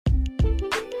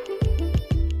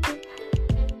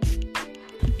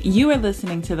You are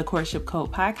listening to the Courtship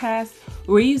Code podcast,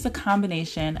 where we use a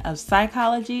combination of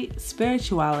psychology,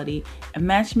 spirituality, and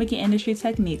matchmaking industry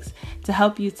techniques to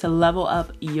help you to level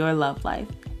up your love life.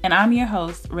 And I'm your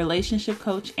host, relationship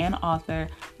coach and author,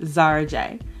 Zara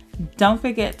J. Don't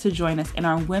forget to join us in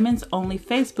our women's only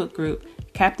Facebook group,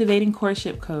 Captivating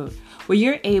Courtship Code, where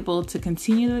you're able to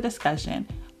continue the discussion,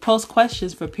 post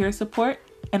questions for peer support,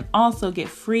 and also get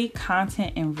free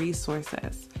content and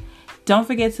resources. Don't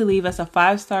forget to leave us a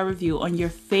 5-star review on your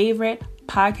favorite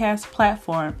podcast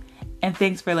platform, and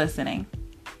thanks for listening.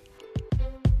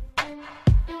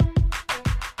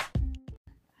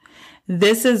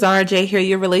 This is Zara J here,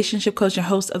 your relationship coach and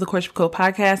host of the Courtship Code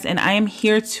podcast, and I am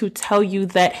here to tell you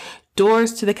that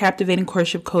doors to the Captivating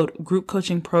Courtship Code group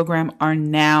coaching program are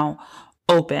now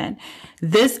open.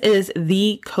 This is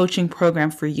the coaching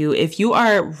program for you. If you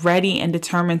are ready and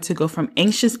determined to go from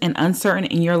anxious and uncertain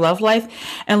in your love life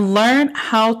and learn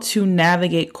how to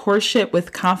navigate courtship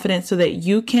with confidence so that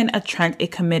you can attract a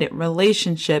committed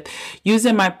relationship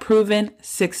using my proven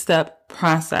 6-step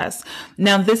process.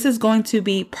 Now, this is going to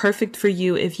be perfect for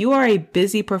you if you are a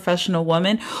busy professional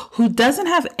woman who doesn't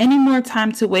have any more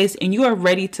time to waste and you are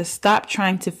ready to stop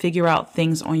trying to figure out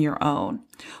things on your own.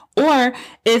 Or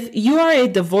if you are a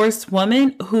divorced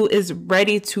woman who is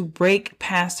ready to break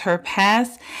past her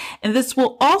past, and this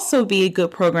will also be a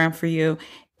good program for you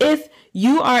if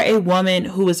you are a woman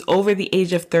who is over the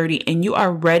age of 30 and you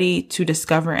are ready to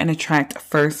discover and attract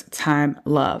first-time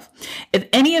love. If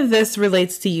any of this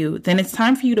relates to you, then it's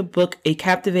time for you to book a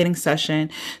captivating session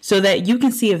so that you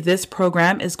can see if this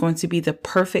program is going to be the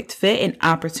perfect fit and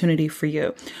opportunity for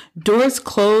you. Doors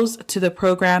close to the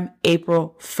program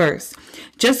April 1st.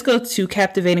 Just go to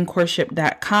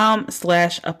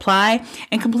captivatingcourtship.com/apply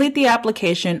and complete the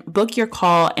application, book your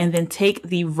call, and then take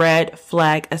the red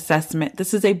flag assessment.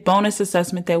 This is a bonus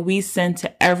assessment that we send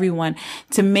to everyone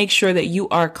to make sure that you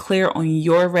are clear on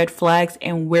your red flags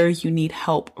and where you need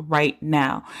help right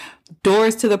now.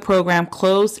 Doors to the program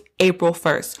close April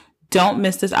 1st. Don't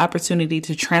miss this opportunity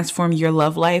to transform your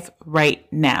love life right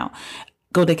now.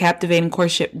 Go to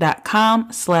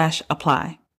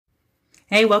captivatingcourtship.com/apply.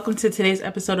 Hey, welcome to today's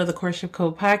episode of the Courtship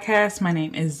Code podcast. My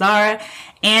name is Zara,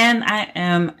 and I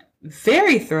am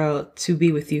very thrilled to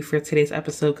be with you for today's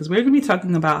episode because we're going to be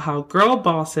talking about how girl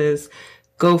bosses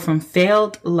go from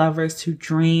failed lovers to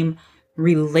dream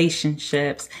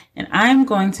relationships. And I'm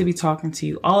going to be talking to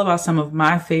you all about some of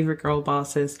my favorite girl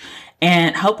bosses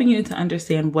and helping you to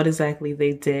understand what exactly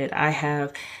they did. I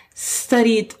have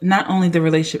studied not only the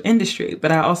relationship industry, but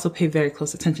I also pay very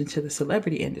close attention to the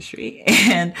celebrity industry.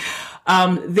 And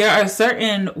there are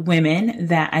certain women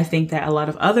that I think that a lot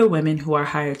of other women who are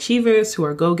high achievers, who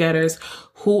are go-getters,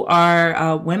 who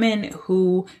are women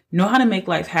who know how to make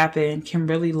life happen can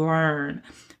really learn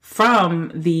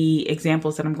from the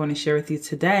examples that I'm going to share with you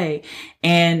today.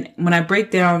 And when I break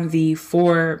down the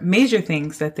 4 major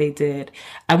things that they did,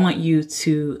 I want you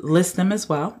to list them as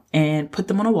well and put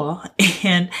them on a wall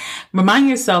and remind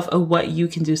yourself of what you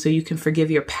can do so you can forgive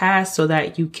your past, so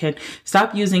that you can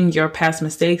stop using your past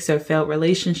mistakes or failed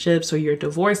relationships or your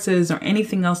divorces or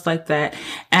anything else like that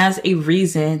as a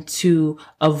reason to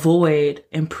avoid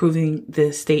improving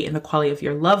the state and the quality of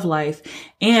your love life.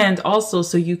 And also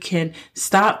so you can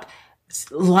stop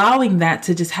allowing that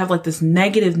to just have like this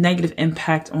negative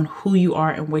impact on who you are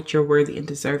and what you're worthy and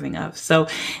deserving of. So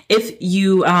if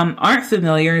you aren't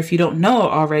familiar, if you don't know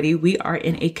already, we are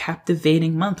in a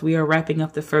captivating month. We are wrapping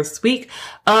up the first week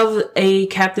of a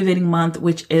captivating month,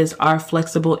 which is our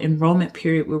flexible enrollment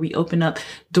period, where we open up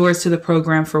doors to the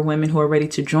program for women who are ready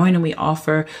to join. And we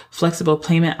offer flexible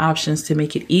payment options to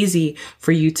make it easy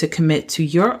for you to commit to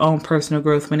your own personal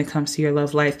growth when it comes to your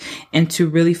love life and to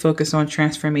really focus on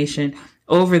transformation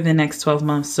over the next 12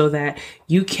 months so that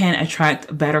you can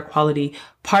attract better quality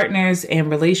partners and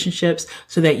relationships,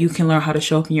 so that you can learn how to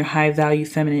show up in your high value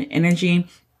feminine energy,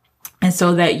 and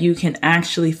so that you can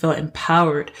actually feel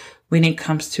empowered when it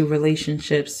comes to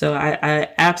relationships. So I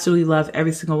absolutely love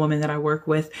every single woman that I work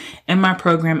with in my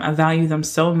program. I value them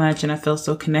so much and I feel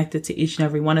so connected to each and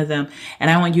every one of them. And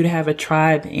I want you to have a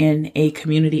tribe and a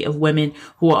community of women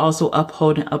who will also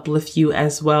uphold and uplift you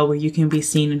as well, where you can be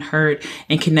seen and heard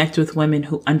and connect with women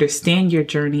who understand your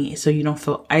journey so you don't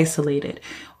feel isolated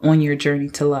on your journey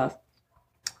to love.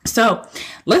 So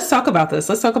let's talk about this.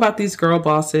 Let's talk about these girl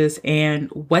bosses and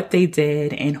what they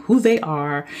did and who they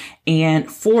are,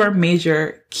 and 4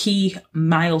 major key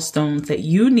milestones that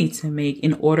you need to make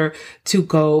in order to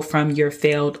go from your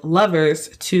failed lovers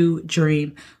to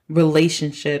dream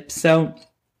relationships. So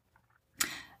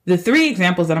The three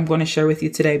examples that I'm going to share with you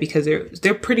today, because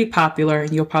they're pretty popular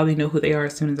and you'll probably know who they are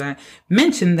as soon as I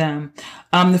mention them.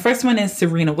 The first one is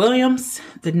Serena Williams.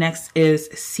 The next is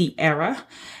Ciara.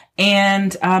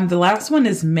 And the last one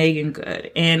is Meagan Good.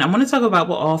 And I want to talk about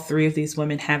what all three of these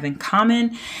women have in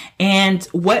common and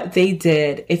what they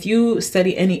did. If you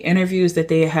study any interviews that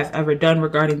they have ever done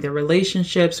regarding their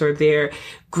relationships or their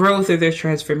growth or their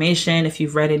transformation, if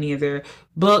you've read any of their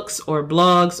books or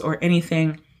blogs or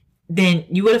anything, then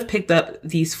you would have picked up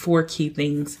these four key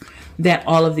things that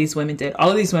all of these women did. All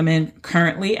of these women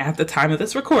currently, at the time of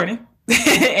this recording,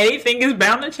 anything is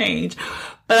bound to change.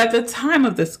 But at the time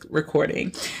of this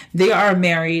recording, they are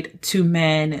married to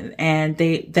men, and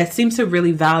that seems to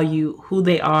really value who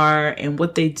they are and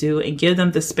what they do and give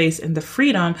them the space and the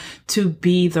freedom to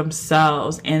be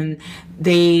themselves. And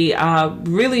they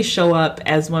really show up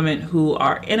as women who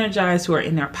are energized, who are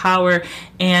in their power,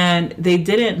 and they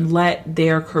didn't let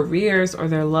their careers or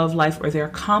their love life or their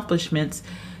accomplishments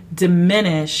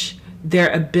diminish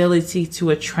their ability to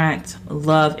attract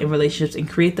love in relationships and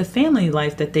create the family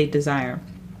life that they desire.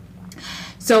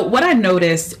 So what I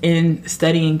noticed in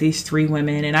studying these three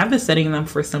women, and I've been studying them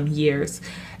for some years,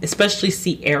 especially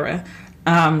Ciara,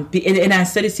 and I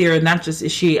studied Ciara not just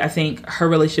is she, I think her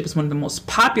relationship is one of the most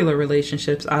popular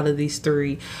relationships out of these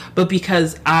three, but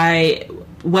because I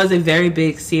was a very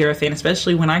big Ciara fan,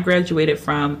 especially when I graduated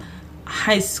from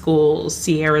high school.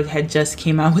 Ciara had just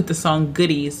came out with the song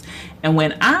Goodies, and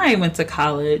when I went to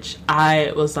college,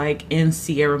 I was like in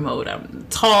Ciara mode. I'm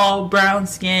tall, brown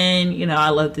skin, you know, I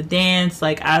love to dance.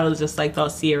 Like, I was just like,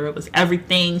 thought Ciara was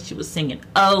everything. She was singing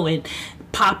 "Oh" and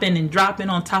popping and dropping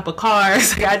on top of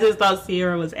cars. Like, I just thought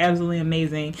Ciara was absolutely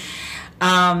amazing.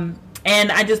 And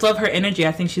I just love her energy.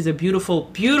 I think she's a beautiful,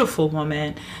 beautiful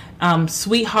woman.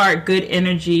 Sweetheart, good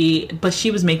energy, but she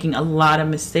was making a lot of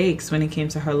mistakes when it came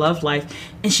to her love life,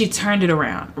 and she turned it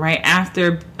around right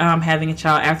after having a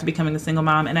child, after becoming a single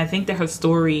mom. And I think that her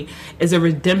story is a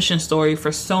redemption story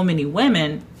for so many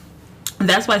women.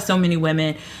 That's why so many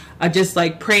women just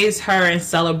like praise her and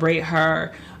celebrate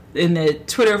her in the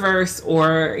Twitterverse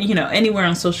or, you know, anywhere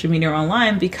on social media or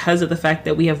online, because of the fact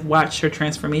that we have watched her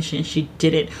transformation. She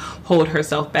didn't hold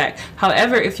herself back.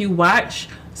 However, if you watch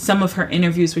some of her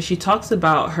interviews where she talks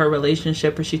about her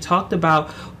relationship or she talked about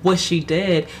what she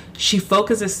did, she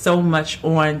focuses so much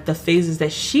on the phases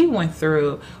that she went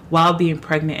through while being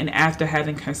pregnant and after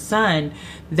having her son,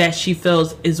 that she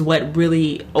feels is what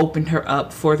really opened her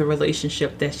up for the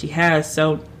relationship that she has.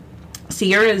 So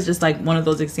Ciara is just like one of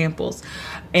those examples.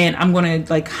 And I'm going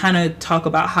to like kind of talk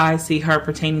about how I see her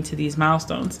pertaining to these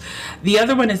milestones. The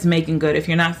other one is Meagan Good. If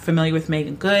you're not familiar with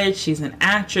Meagan Good, she's an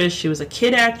actress. She was a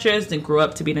kid actress, then grew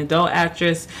up to be an adult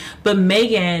actress. But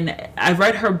Meagan, I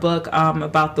read her book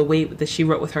about the weight that she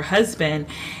wrote with her husband.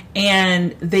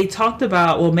 And they talked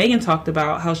about, well, Meagan talked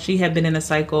about how she had been in a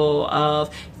cycle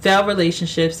of failed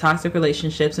relationships, toxic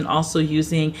relationships, and also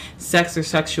using sex or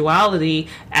sexuality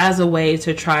as a way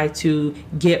to try to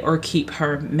get or keep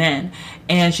her men.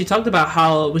 And she talked about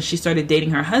how when she started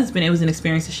dating her husband, it was an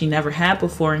experience that she never had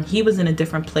before, and he was in a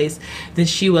different place than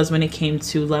she was when it came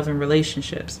to love and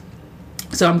relationships.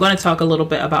 So I'm going to talk a little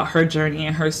bit about her journey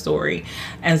and her story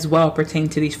as well pertaining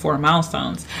to these four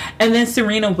milestones. And then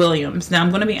Serena Williams. Now,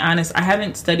 I'm going to be honest, I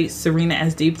haven't studied Serena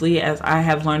as deeply as I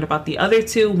have learned about the other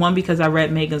two. One, because I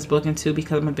read Meagan's book, and two,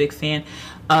 because I'm a big fan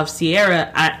of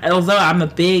Ciara. Although I'm a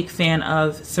big fan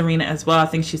of Serena as well, I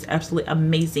think she's absolutely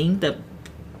amazing. The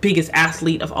biggest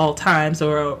athlete of all times,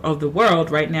 or of the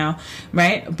world right now,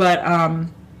 right? But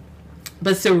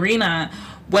Serena,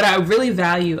 what I really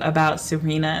value about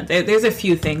Serena, there's a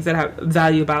few things that I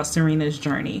value about Serena's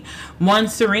journey. One,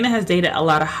 Serena has dated a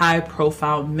lot of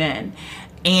high-profile men.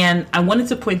 And I wanted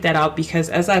to point that out because,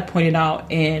 as I pointed out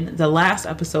in the last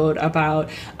episode about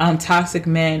toxic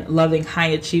men loving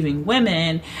high-achieving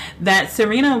women, that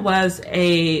Serena was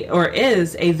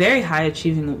is a very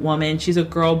high-achieving woman. She's a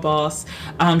girl boss.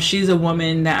 She's a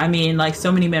woman that, I mean, like,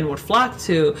 so many men would flock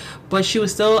to, but she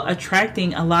was still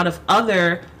attracting a lot of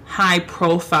other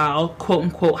high-profile,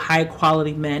 quote-unquote,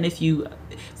 high-quality men,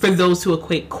 for those who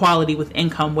equate quality with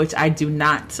income, which I do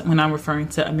not when I'm referring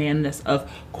to a man that's of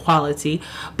quality.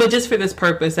 But just for this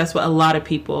purpose, that's what a lot of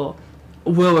people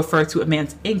will refer to a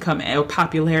man's income or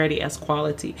popularity as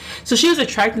quality. So she was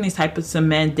attracting these types of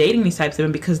men, dating these types of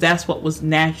men, because that's what was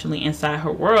naturally inside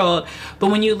her world.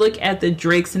 But when you look at the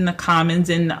Drakes and the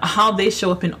Commons and how they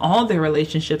show up in all their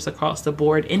relationships across the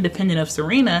board, independent of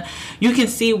Serena, you can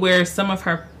see where some of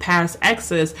her past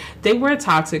exes, they were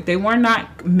toxic. They were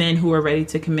not men who were ready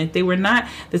to commit. They were not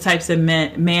the types of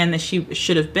man that she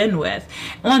should have been with.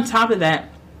 On top of that,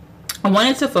 I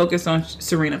wanted to focus on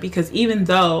Serena because even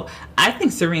though I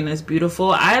think Serena is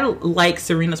beautiful, I like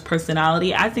Serena's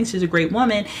personality. I think she's a great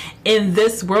woman. In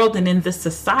this world and in this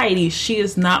society, she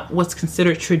is not what's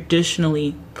considered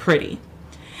traditionally pretty.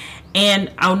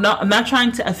 And I'm not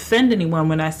trying to offend anyone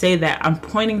when I say that. I'm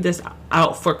pointing this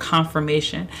out for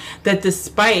confirmation that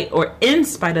despite or in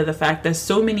spite of the fact that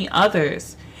so many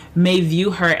others may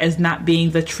view her as not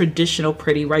being the traditional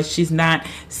pretty, right? She's not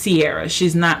Sierra.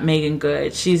 She's not Megan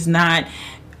Good. She's not,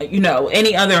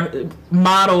 any other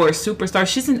model or superstar.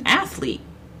 She's an athlete,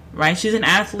 right? She's an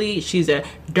athlete. She's a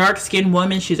dark-skinned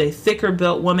woman. She's a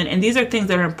thicker-built woman. And these are things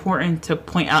that are important to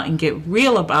point out and get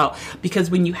real about, because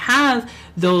when you have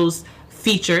those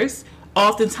features,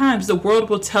 oftentimes the world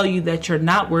will tell you that you're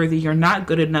not worthy, you're not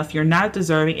good enough, you're not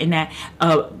deserving, and that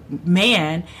a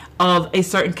man of a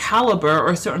certain caliber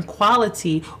or a certain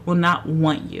quality will not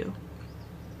want you.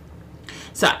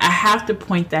 So I have to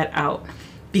point that out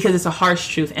because it's a harsh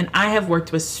truth. And I have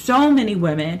worked with so many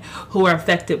women who are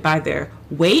affected by their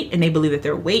weight, and they believe that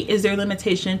their weight is their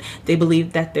limitation. They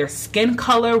believe that their skin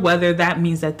color, whether that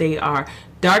means that they are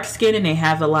dark skin and they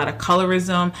have a lot of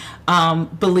colorism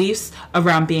beliefs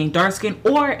around being dark skin,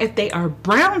 or if they are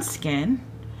brown skin,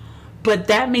 but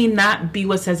that may not be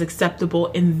what's as acceptable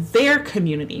in their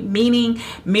community. Meaning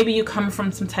maybe you come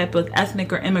from some type of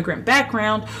ethnic or immigrant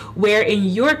background where in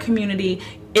your community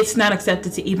it's not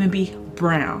accepted to even be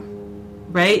brown,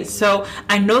 right? So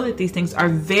I know that these things are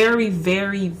very,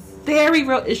 very, very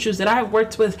real issues that I've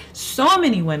worked with so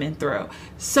many women through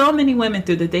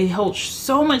that they hold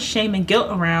so much shame and guilt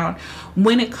around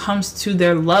when it comes to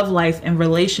their love life and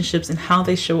relationships and how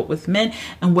they show up with men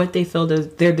and what they feel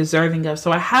that they're deserving of.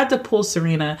 So I had to pull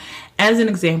Serena as an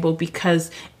example because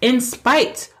in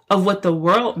spite of what the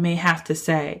world may have to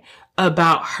say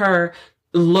about her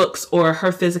looks or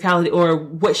her physicality or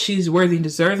what she's worthy and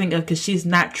deserving of, because she's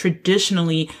not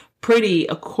traditionally pretty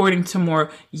according to more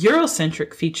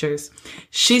Eurocentric features,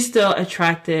 she still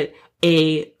attracted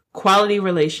a quality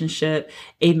relationship,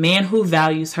 a man who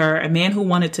values her, a man who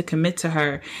wanted to commit to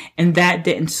her, and that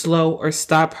didn't slow or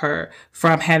stop her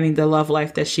from having the love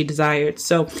life that she desired.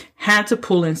 So had to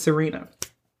pull in Serena.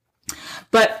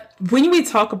 But when we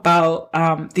talk about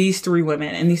these three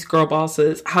women and these girl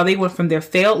bosses, how they went from their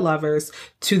failed lovers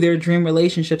to their dream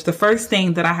relationships, the first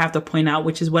thing that I have to point out,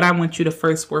 which is what I want you to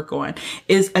first work on,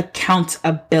 is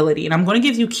accountability. And I'm going to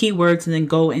give you keywords and then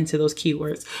go into those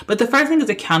keywords. But the first thing is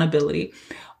accountability.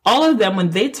 All of them,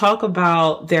 when they talk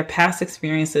about their past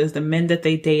experiences, the men that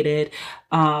they dated,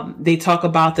 they talk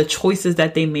about the choices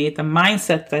that they made, the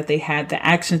mindset that they had, the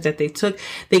actions that they took.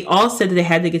 They all said that they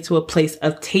had to get to a place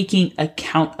of taking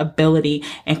accountability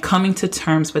and coming to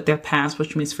terms with their past,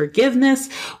 which means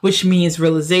forgiveness, which means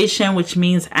realization, which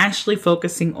means actually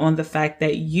focusing on the fact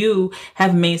that you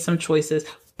have made some choices,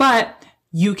 but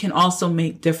you can also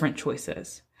make different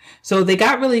choices. So they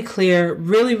got really clear,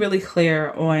 really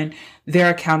clear on their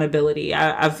accountability.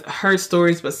 I've heard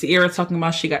stories about Sierra talking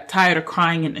about she got tired of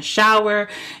crying in the shower.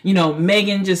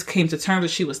 Megan just came to terms that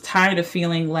she was tired of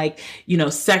feeling like,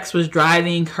 sex was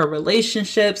driving her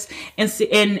relationships. And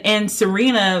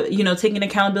Serena, taking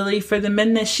accountability for the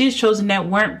men that she's chosen that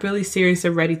weren't really serious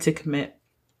or ready to commit.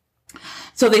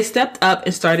 So they stepped up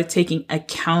and started taking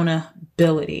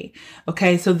accountability.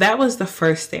 Okay, so that was the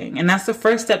first thing. And that's the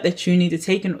first step that you need to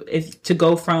take to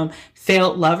go from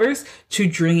failed lovers to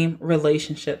dream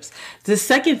relationships. The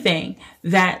second thing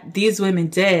that these women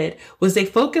did was they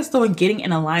focused on getting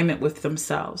in alignment with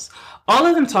themselves. All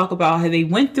of them talk about how they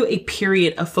went through a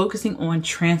period of focusing on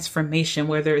transformation,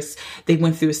 whether it's they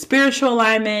went through spiritual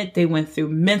alignment, they went through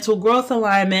mental growth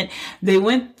alignment, they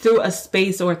went through a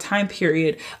space or a time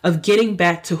period of getting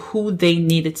back to who they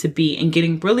needed to be and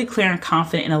getting really clear and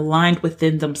confident and aligned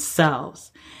within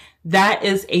themselves. That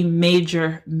is a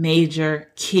major,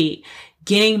 major key.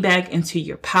 Getting back into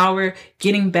your power,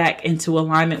 getting back into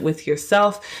alignment with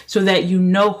yourself so that you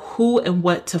know who and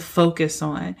what to focus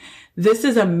on. This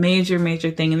is a major,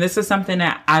 major thing. And this is something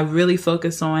that I really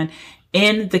focus on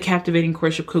in the Captivating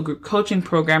Courtship Co-Group Coaching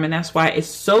Program. And that's why it's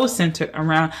so centered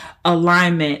around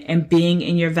alignment and being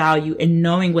in your value and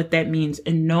knowing what that means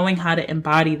and knowing how to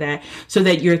embody that so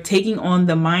that you're taking on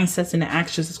the mindsets and the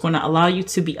actions that's going to allow you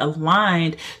to be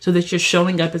aligned so that you're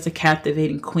showing up as a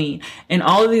captivating queen. And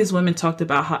all of these women talked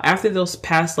about how after those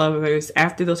past lovers,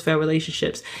 after those failed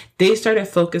relationships, they started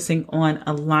focusing on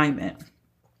alignment.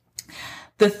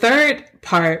 The third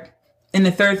part and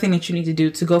the third thing that you need to do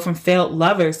to go from failed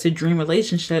lovers to dream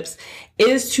relationships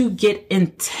is to get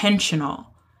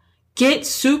intentional. Get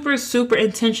super, super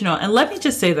intentional. And let me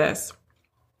just say this.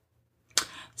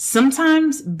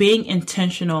 Sometimes being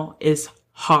intentional is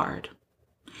hard.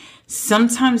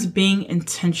 Sometimes being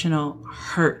intentional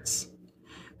hurts,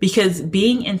 because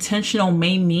being intentional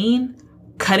may mean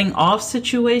cutting off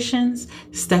situations,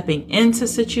 stepping into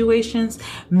situations,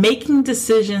 making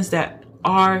decisions that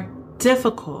are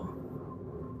difficult.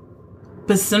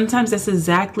 But sometimes that's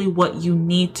exactly what you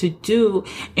need to do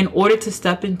in order to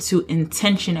step into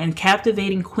intention. And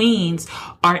captivating queens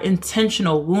are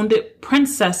intentional. Wounded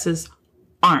princesses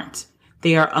aren't.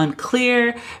 They are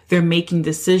unclear. They're making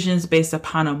decisions based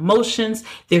upon emotions.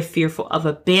 They're fearful of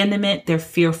abandonment. They're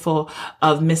fearful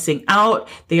of missing out.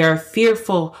 They are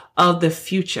fearful of the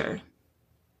future.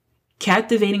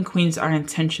 Captivating queens are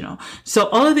intentional. So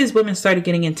all of these women started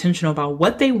getting intentional about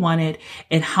what they wanted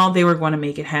and how they were going to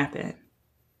make it happen.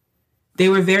 They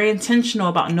were very intentional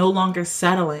about no longer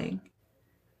settling.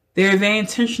 They were very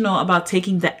intentional about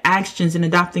taking the actions and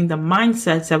adopting the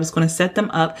mindsets that was going to set them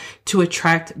up to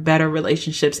attract better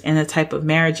relationships and the type of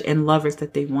marriage and lovers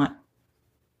that they want.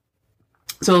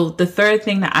 So the third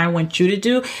thing that I want you to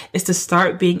do is to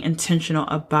start being intentional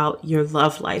about your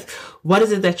love life. What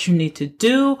is it that you need to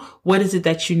do? What is it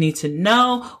that you need to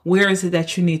know? Where is it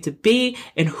that you need to be?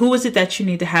 And who is it that you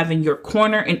need to have in your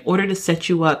corner in order to set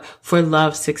you up for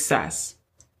love success?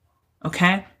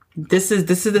 Okay? This is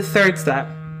the third step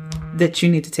that you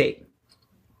need to take.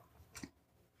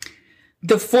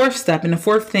 The fourth step and the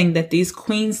fourth thing that these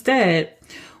queens did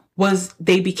was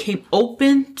they became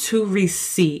open to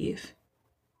receive.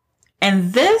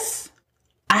 And this,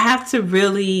 I have to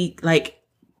really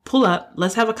pull up.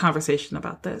 Let's have a conversation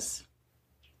about this.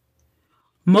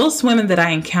 Most women that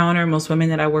I encounter, most women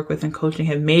that I work with in coaching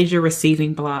have major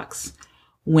receiving blocks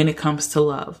when it comes to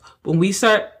love. When we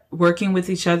start working with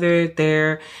each other,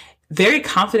 they're very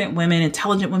confident women,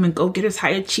 intelligent women, go-getters, high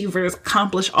achievers,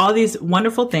 accomplish all these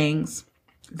wonderful things,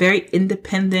 very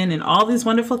independent and all these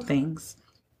wonderful things.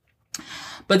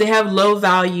 But they have low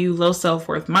value, low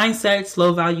self-worth mindsets,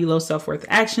 low value, low self-worth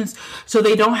actions. So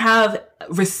they don't have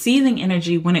receiving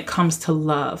energy when it comes to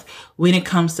love, when it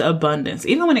comes to abundance,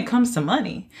 even when it comes to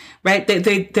money, right?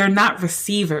 They're not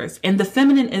receivers, and the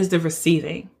feminine is the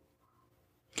receiving.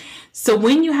 So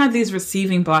when you have these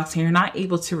receiving blocks and you're not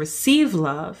able to receive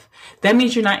love, that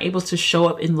means you're not able to show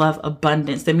up in love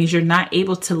abundance. That means you're not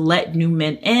able to let new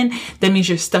men in. That means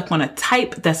you're stuck on a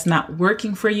type that's not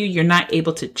working for you. You're not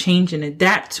able to change and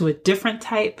adapt to a different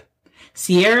type.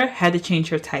 Sierra had to change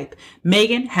her type.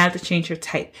 Megan had to change her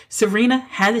type. Serena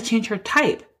had to change her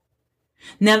type.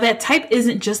 Now that type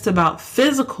isn't just about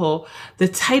physical. The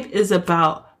type is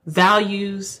about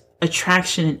values,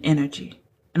 attraction, and energy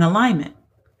and alignment.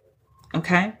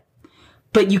 Okay?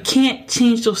 But you can't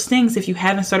change those things if you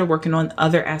haven't started working on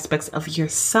other aspects of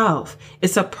yourself.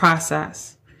 It's a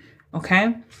process.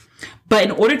 Okay? But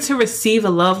in order to receive a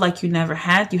love like you never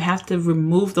had, you have to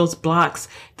remove those blocks,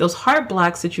 those heart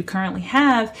blocks that you currently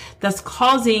have that's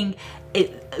causing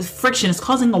friction. It's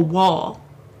causing a wall.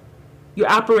 You're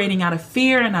operating out of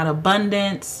fear and out of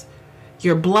abundance.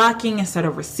 You're blocking instead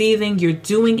of receiving. You're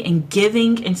doing and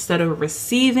giving instead of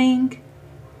receiving.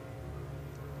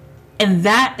 And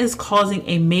that is causing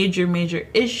a major, major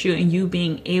issue in you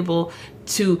being able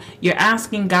to, you're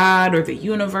asking God or the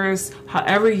universe,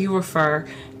 however you refer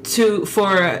to,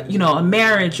 for, a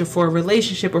marriage or for a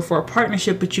relationship or for a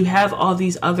partnership, but you have all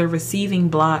these other receiving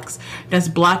blocks that's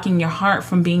blocking your heart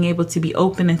from being able to be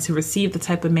open and to receive the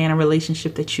type of man or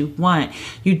relationship that you want.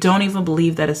 You don't even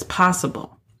believe that it's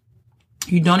possible.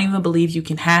 You don't even believe you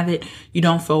can have it. You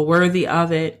don't feel worthy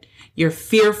of it. You're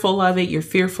fearful of it. You're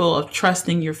fearful of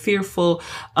trusting. You're fearful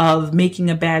of making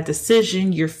a bad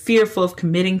decision. You're fearful of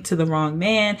committing to the wrong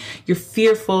man. You're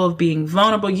fearful of being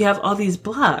vulnerable. You have all these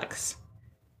blocks.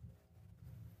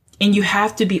 And you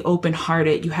have to be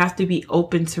open-hearted. You have to be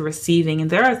open to receiving. And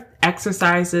there are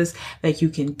exercises that you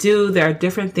can do. There are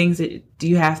different things that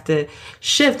you have to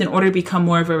shift in order to become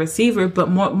more of a receiver. But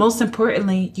most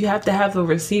importantly, you have to have a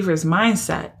receiver's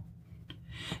mindset.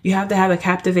 You have to have a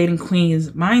captivating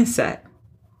queen's mindset.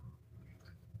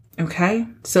 Okay?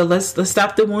 So let's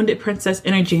stop the wounded princess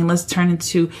energy and let's turn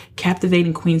into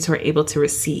captivating queens who are able to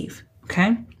receive.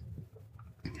 Okay?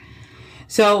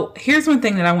 So here's one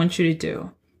thing that I want you to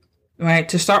do, right?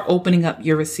 To start opening up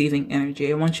your receiving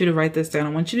energy. I want you to write this down. I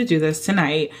want you to do this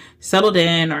tonight, settled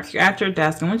in, or if you're at your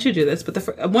desk, I want you to do this. But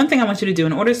the one thing I want you to do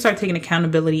in order to start taking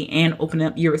accountability and open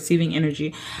up your receiving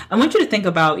energy, I want you to think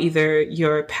about either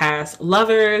your past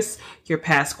lovers, your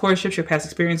past courtships, your past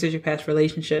experiences, your past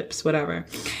relationships, whatever.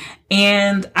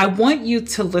 And I want you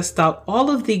to list out all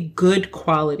of the good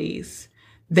qualities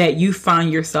that you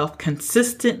find yourself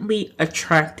consistently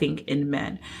attracting in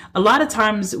men. A lot of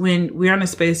times when we're in a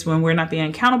space when we're not being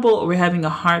accountable, or we're having a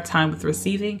hard time with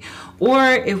receiving, or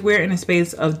if we're in a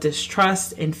space of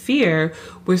distrust and fear,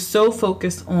 we're so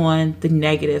focused on the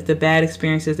negative, the bad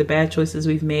experiences, the bad choices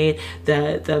we've made,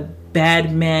 the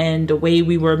bad men, the way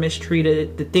we were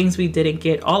mistreated, the things we didn't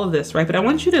get, all of this, right? But I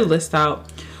want you to list out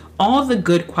all the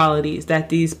good qualities that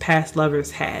these past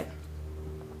lovers had.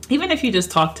 Even if you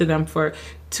just talk to them for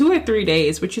 2 or 3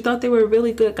 days, but you thought they were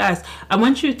really good guys, I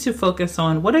want you to focus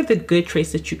on what are the good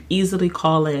traits that you easily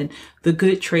call in, the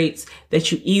good traits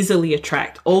that you easily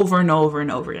attract over and over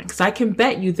and over again. Because I can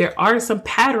bet you there are some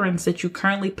patterns that you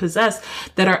currently possess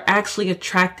that are actually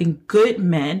attracting good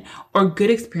men or good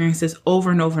experiences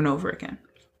over and over and over again.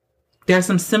 There are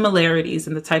some similarities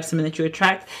in the types of men that you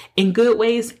attract in good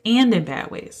ways and in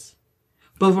bad ways.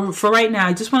 But for right now,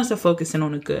 I just want us to focus in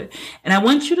on the good. And I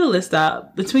want you to list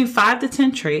out between 5 to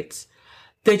 10 traits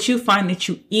that you find that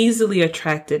you easily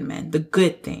attract in men, the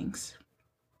good things.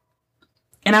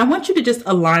 And I want you to just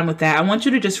align with that. I want you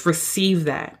to just receive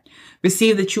that.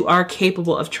 Receive that you are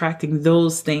capable of attracting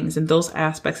those things and those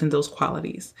aspects and those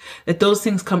qualities. That those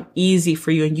things come easy for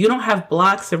you and you don't have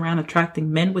blocks around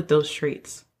attracting men with those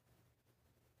traits.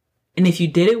 And if you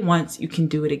did it once, you can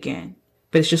do it again.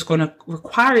 But it's just going to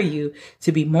require you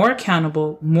to be more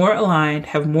accountable, more aligned,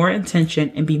 have more intention,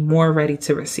 and be more ready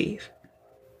to receive.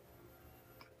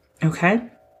 Okay?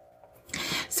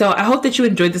 So I hope that you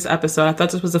enjoyed this episode. I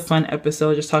thought this was a fun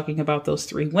episode, just talking about those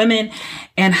 3 women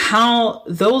and how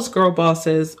those girl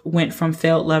bosses went from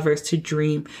failed lovers to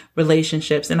dream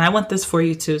relationships. And I want this for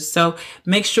you too. So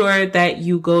make sure that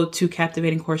you go to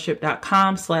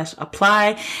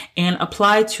captivatingcourtship.com/apply and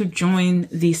apply to join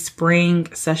the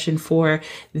spring session for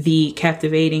the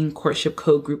Captivating Courtship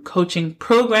Code Group Coaching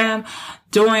Program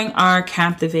during our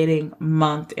Captivating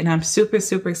Month. And I'm super,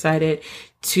 super excited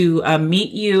to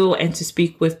meet you and to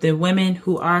speak with the women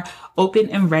who are open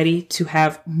and ready to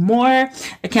have more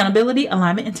accountability,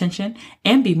 alignment, intention,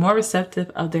 and be more receptive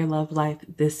of their love life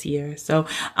this year. So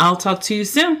I'll talk to you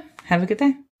soon. Have a good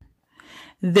day.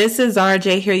 This is Zara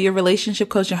J here, your relationship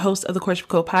coach and host of the Courtship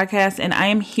Code podcast. And I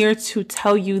am here to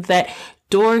tell you that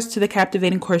doors to the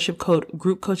Captivating Courtship Code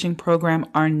Group Coaching Program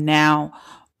are now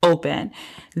open.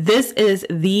 This is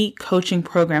the coaching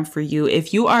program for you.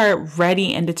 If you are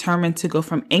ready and determined to go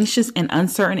from anxious and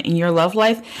uncertain in your love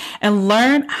life and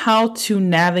learn how to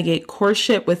navigate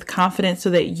courtship with confidence so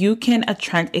that you can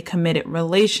attract a committed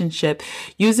relationship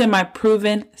using my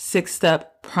proven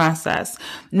 6-step process.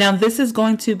 Now, this is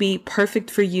going to be perfect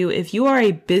for you if you are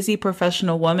a busy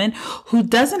professional woman who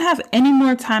doesn't have any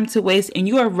more time to waste and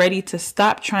you are ready to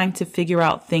stop trying to figure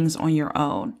out things on your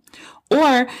own.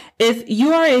 Or if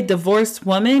you are a divorced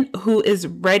woman who is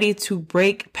ready to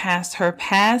break past her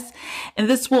past, and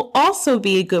this will also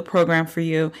be a good program for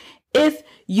you if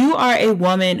you are a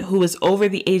woman who is over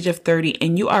the age of 30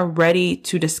 and you are ready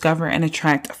to discover and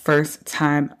attract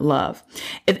first-time love.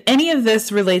 If any of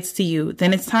this relates to you,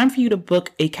 then it's time for you to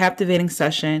book a captivating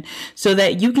session so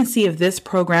that you can see if this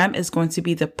program is going to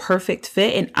be the perfect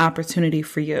fit and opportunity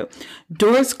for you.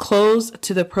 Doors close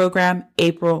to the program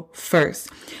April 1st.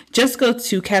 Just go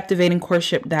to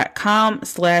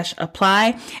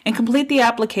captivatingcourtship.com/apply and complete the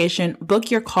application, book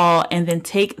your call, and then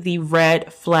take the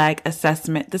red flag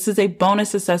assessment. This is a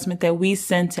bonus assessment that we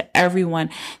send to everyone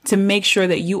to make sure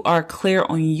that you are clear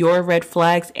on your red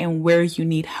flags and where you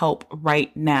need help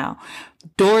right now.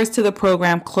 Doors to the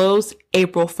program close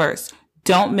April 1st.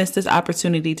 Don't miss this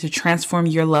opportunity to transform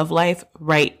your love life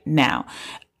right now.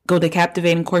 Go to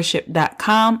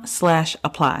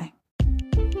captivatingcourtship.com/apply.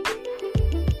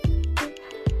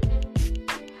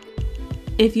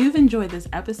 If you've enjoyed this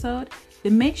episode,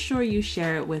 then make sure you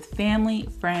share it with family,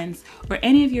 friends, or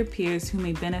any of your peers who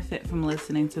may benefit from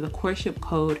listening to the Courtship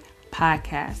Code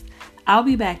podcast. I'll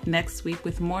be back next week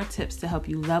with more tips to help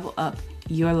you level up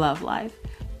your love life.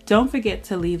 Don't forget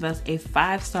to leave us a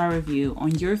 5-star review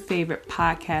on your favorite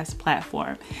podcast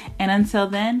platform. And until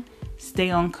then,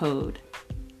 stay on code.